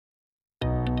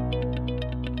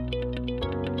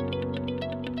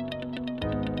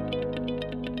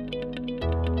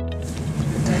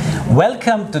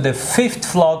Welcome to the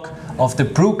 5th vlog of the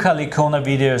Bruker Alicona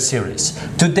video series.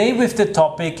 Today with the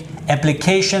topic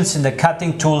applications in the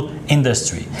cutting tool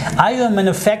industry. Are you a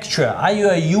manufacturer? Are you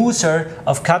a user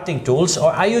of cutting tools,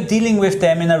 or are you dealing with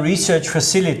them in a research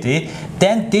facility?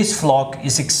 Then this vlog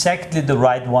is exactly the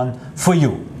right one for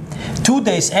you.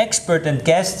 Today's expert and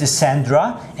guest is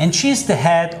Sandra, and she's the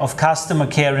head of customer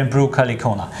care in Bruker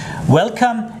Alicona.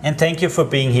 Welcome and thank you for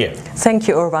being here. Thank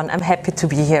you, Urban. I'm happy to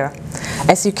be here.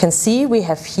 As you can see, we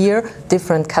have here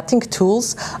different cutting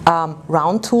tools,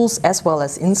 round tools as well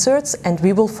as inserts, and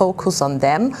we will focus on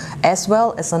them as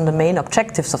well as on the main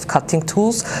objectives of cutting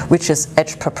tools, which is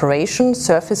edge preparation,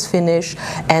 surface finish,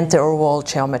 and the overall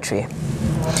geometry.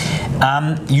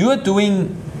 You are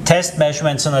doing test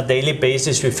measurements on a daily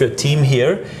basis with your team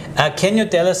here. Can you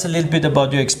tell us a little bit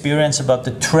about your experience about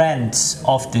the trends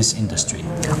of this industry?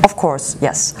 Of course,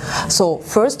 yes. So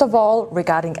first of all,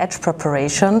 regarding edge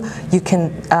preparation, you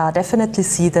can definitely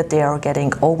see that they are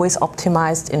getting always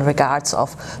optimized in regards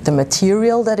of the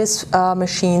material that is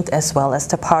machined as well as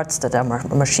the parts that are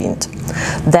machined.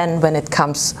 Then when it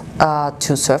comes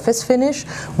to surface finish,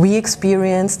 we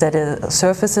experience that the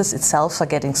surfaces itself are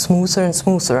getting smoother and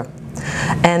smoother.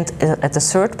 And at the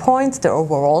third point, the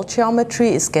overall geometry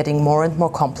is getting more and more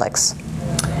complex.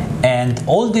 And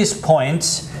all these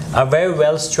points are very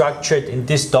well structured in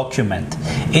this document.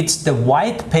 It's the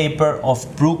white paper of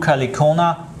Bruker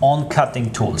Alicona on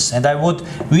cutting tools, and I would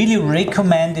really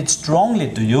recommend it strongly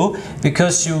to you,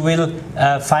 because you will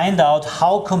find out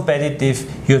how competitive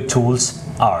your tools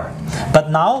are. But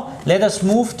now let us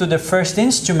move to the first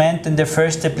instrument and the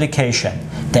first application,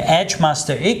 the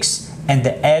Edgemaster X and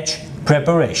the edge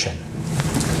preparation.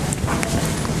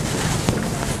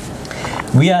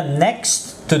 We are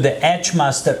next to the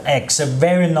Edgemaster X, a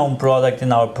very known product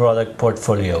in our product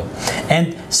portfolio.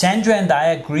 And Sandra and I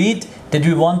agreed that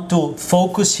we want to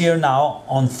focus here now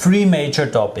on three major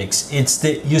topics. It's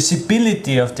the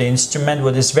usability of the instrument,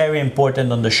 what is very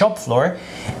important on the shop floor.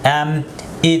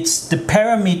 It's the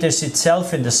parameters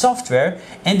itself in the software,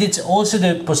 and it's also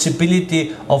the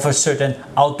possibility of a certain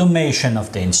automation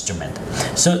of the instrument.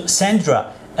 So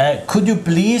Sandra, could you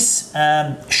please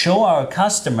show our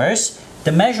customers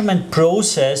the measurement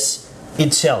process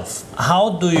itself?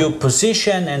 How do you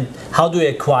position and how do you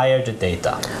acquire the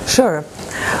data? Sure.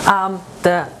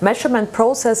 The measurement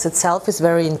process itself is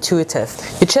very intuitive.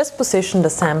 You just position the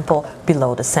sample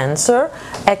below the sensor,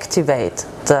 activate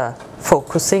the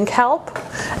focusing help,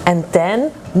 and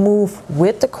then move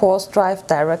with the course drive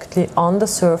directly on the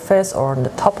surface or on the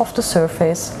top of the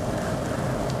surface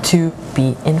to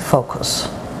be in focus.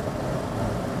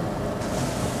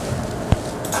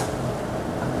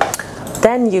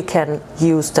 Then you can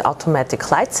use the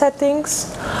automatic light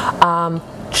settings,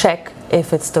 check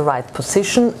if it's the right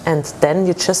position, and then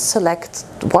you just select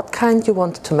what kind you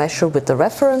want to measure with the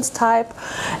reference type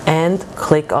and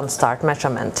click on Start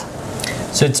Measurement.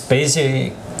 So it's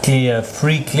basically a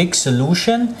free-click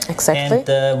solution. Exactly.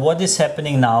 And what is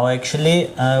happening now,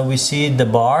 actually, we see the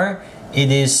bar,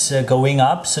 it is going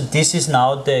up. So this is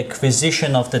now the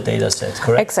acquisition of the data set,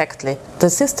 correct? Exactly. The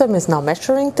system is now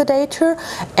measuring the data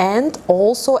and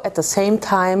also at the same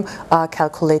time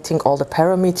calculating all the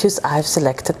parameters I've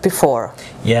selected before.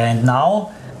 Yeah, and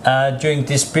now during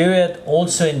this period,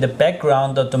 also in the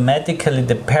background, automatically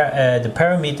the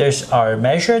parameters are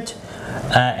measured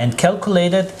and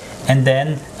calculated, and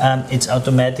then it's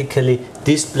automatically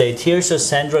displayed here. So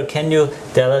Sandra, can you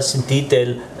tell us in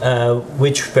detail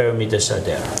which parameters are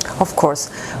there? Of course.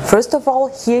 First of all,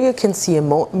 here you can see a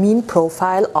mean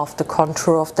profile of the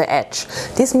contour of the edge.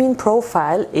 This mean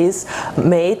profile is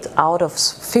made out of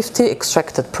 50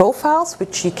 extracted profiles,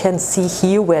 which you can see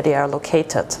here where they are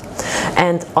located.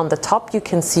 And on the top you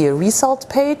can see a result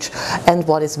page, and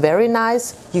what is very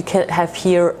nice, you can have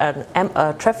here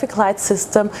a traffic light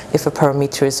system if a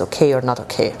parameter is okay or not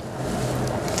okay.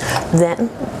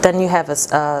 Then you have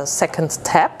a second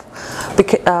tab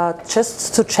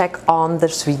just to check on the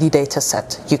 3D data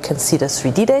set. You can see the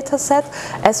 3D data set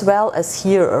as well as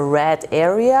here a red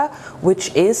area,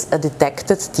 which is a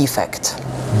detected defect.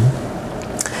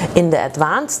 In the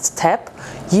advanced tab,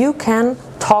 you can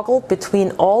toggle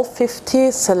between all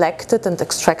 50 selected and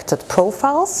extracted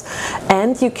profiles,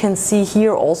 and you can see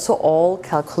here also all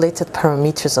calculated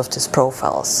parameters of these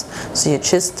profiles. So you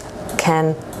just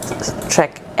can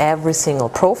track every single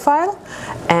profile,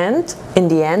 and in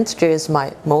the end there is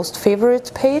my most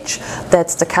favorite page.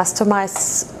 That's the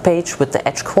customized page with the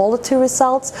edge quality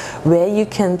results, where you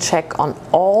can check on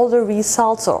all the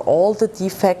results or all the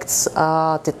defects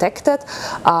detected,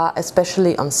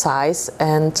 especially on size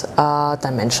and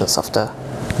dimensions of the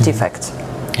defect.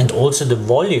 And also the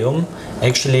volume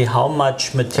actually how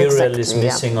much material is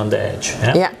missing on the edge.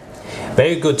 Yeah.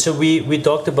 Very good. So we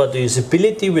talked about the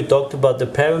usability, we talked about the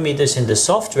parameters in the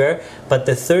software, but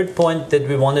the third point that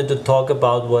we wanted to talk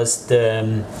about was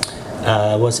the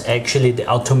actually the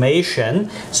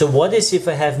automation. So what is if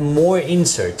I have more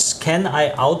inserts? Can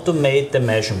I automate the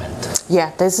measurement?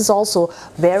 Yeah, this is also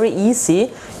very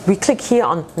easy. We click here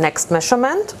on next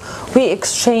measurement. We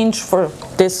exchange for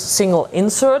this single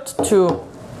insert to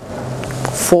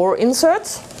 4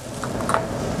 inserts.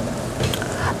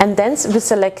 And then we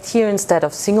select here, instead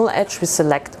of single edge, we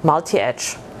select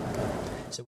multi-edge.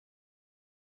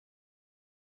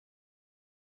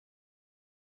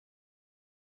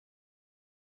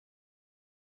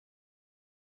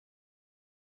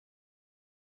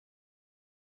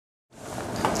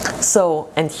 So,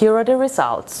 and here are the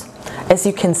results. As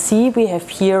you can see, we have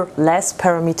here less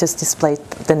parameters displayed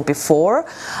than before.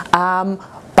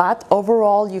 But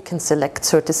overall you can select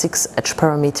 36 edge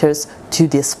parameters to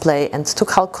display and to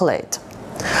calculate.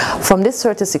 From these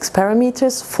 36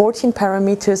 parameters, 14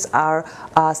 parameters are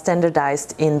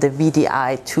standardized in the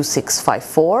VDI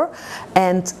 2654,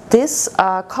 and this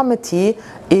committee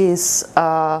is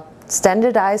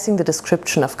standardizing the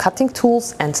description of cutting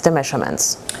tools and the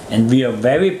measurements. And we are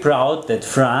very proud that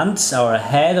Franz, our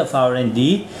head of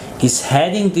R&D, is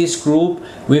heading this group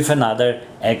with another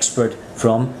expert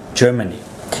from Germany.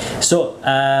 So,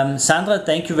 Sandra,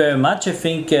 thank you very much. I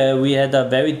think we had a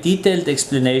very detailed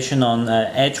explanation on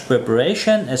edge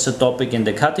preparation as a topic in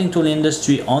the cutting tool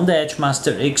industry on the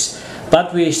Edgemaster X,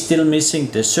 but we are still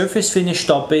missing the surface finish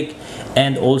topic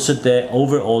and also the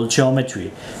overall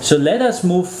geometry. So let us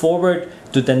move forward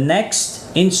to the next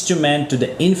instrument, to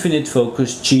the Infinite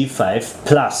Focus G5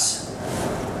 Plus.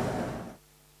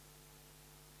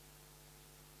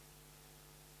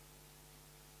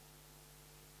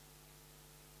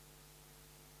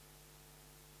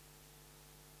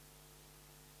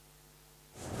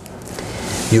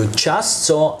 You just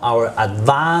saw our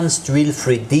advanced Real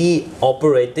 3D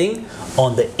operating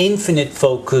on the Infinite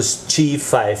Focus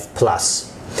G5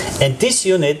 Plus. And this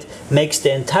unit makes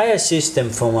the entire system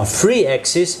from a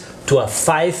 3-axis to a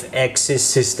 5-axis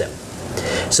system.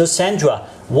 So Sandra,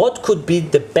 what could be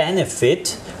the benefit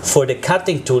for the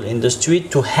cutting tool industry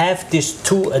to have these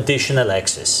 2 additional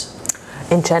axes?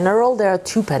 In general, there are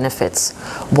 2 benefits.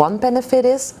 One benefit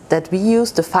is that we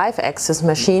use the 5-axis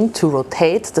machine to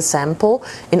rotate the sample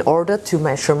in order to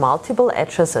measure multiple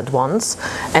edges at once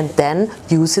and then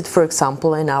use it, for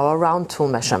example, in our round tool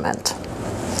measurement.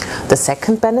 The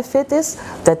second benefit is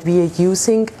that we are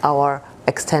using our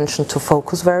extension to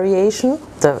focus variation,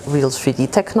 the Real 3D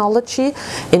technology,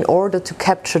 in order to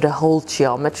capture the whole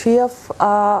geometry of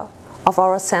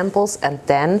our samples, and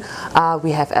then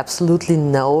we have absolutely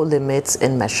no limits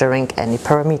in measuring any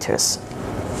parameters.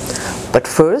 But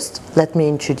first, let me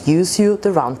introduce you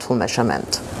the round tool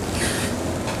measurement.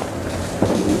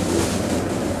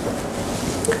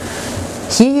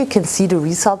 Here you can see the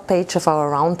result page of our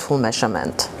round tool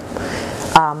measurement.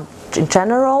 In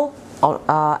general,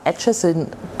 edges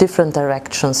in different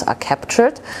directions are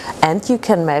captured, and you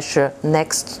can measure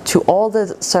next to all the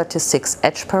 36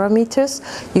 edge parameters.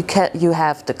 You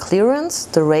have the clearance,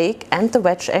 the rake and the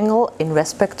wedge angle in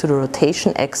respect to the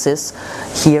rotation axis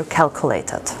here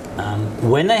calculated.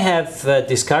 When I have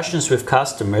discussions with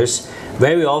customers,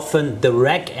 very often the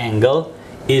rack angle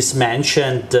is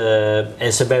mentioned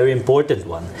as a very important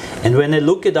one. And when I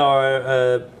look at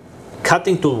our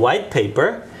cutting tool white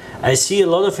paper, I see a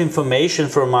lot of information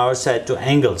from our side to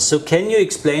angles. So can you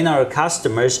explain our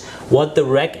customers what the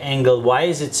rack angle, why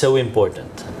is it so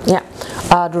important? Yeah,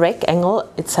 the rack angle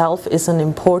itself is an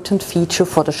important feature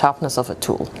for the sharpness of a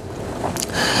tool.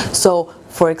 So,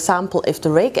 for example, if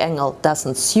the rake angle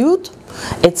doesn't suit,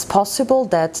 it's possible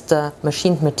that the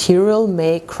machined material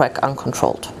may crack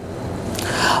uncontrolled.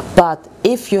 But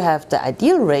if you have the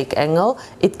ideal rake angle,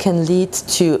 it can lead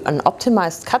to an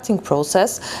optimized cutting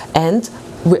process and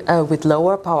with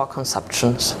lower power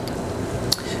consumptions.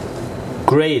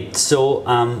 Great. So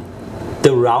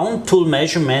the round tool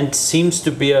measurement seems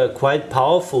to be a quite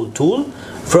powerful tool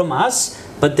from us,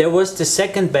 but there was the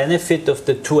second benefit of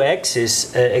the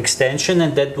 2-axis extension,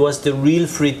 and that was the Real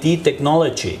 3D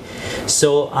technology.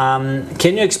 So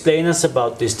can you explain us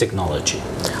about this technology?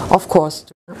 Of course.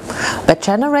 By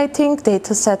generating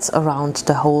datasets around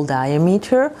the whole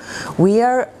diameter, we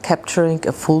are capturing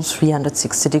a full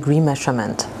 360-degree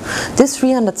measurement. This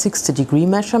 360-degree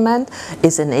measurement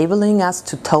is enabling us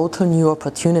to total new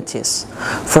opportunities.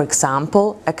 For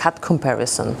example, a cut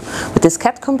comparison. With this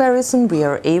cut comparison, we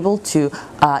are able to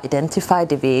identify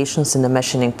deviations in the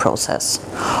machining process.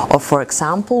 Or for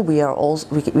example, we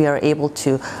are able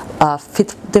to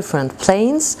fit different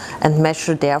planes and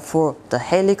measure therefore the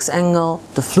helix angle,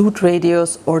 the flute radius,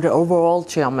 or the overall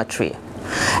geometry.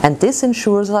 And this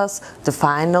ensures us the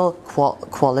final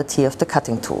quality of the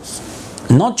cutting tools.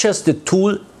 Not just the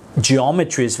tool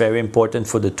geometry is very important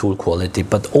for the tool quality,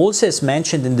 but also, as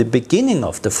mentioned in the beginning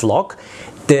of the vlog,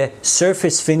 the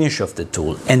surface finish of the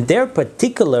tool, and there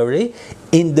particularly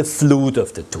in the flute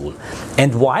of the tool.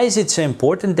 And why is it so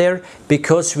important there?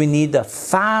 Because we need a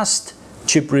fast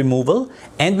chip removal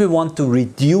and we want to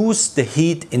reduce the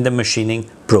heat in the machining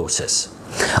process.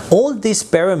 All these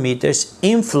parameters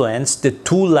influence the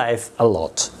tool life a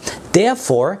lot.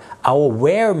 Therefore, our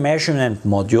wear measurement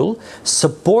module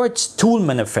supports tool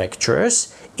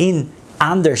manufacturers in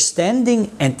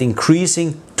understanding and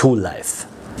increasing tool life.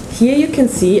 Here you can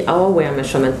see our wear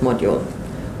measurement module.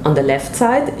 On the left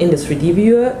side, in the 3D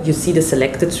viewer, you see the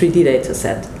selected 3D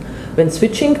dataset. When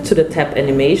switching to the tab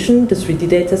animation, the 3D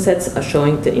datasets are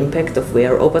showing the impact of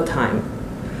wear over time.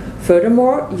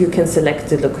 Furthermore, you can select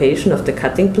the location of the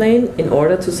cutting plane in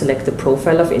order to select the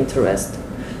profile of interest.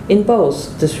 In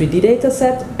both the 3D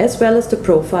dataset as well as the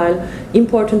profile,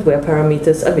 important wear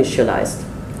parameters are visualized.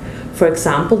 For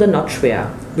example, the notch wear,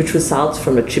 which results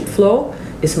from the chip flow,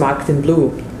 is marked in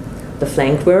blue. The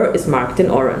flank wear is marked in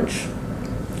orange.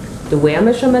 The wear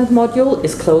measurement module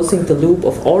is closing the loop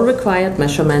of all required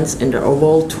measurements in the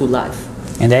overall tool life.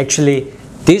 And actually,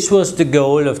 this was the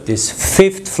goal of this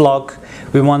 5th vlog.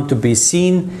 We want to be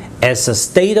seen as a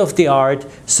state-of-the-art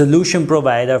solution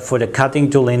provider for the cutting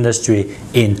tool industry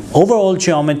in overall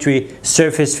geometry,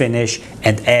 surface finish,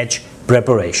 and edge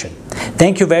preparation.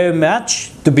 Thank you very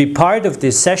much to be part of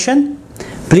this session.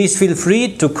 Please feel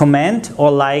free to comment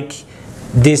or like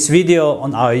this video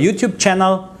on our YouTube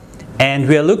channel, and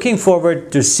we are looking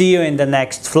forward to see you in the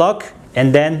next vlog,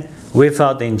 and then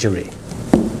without injury.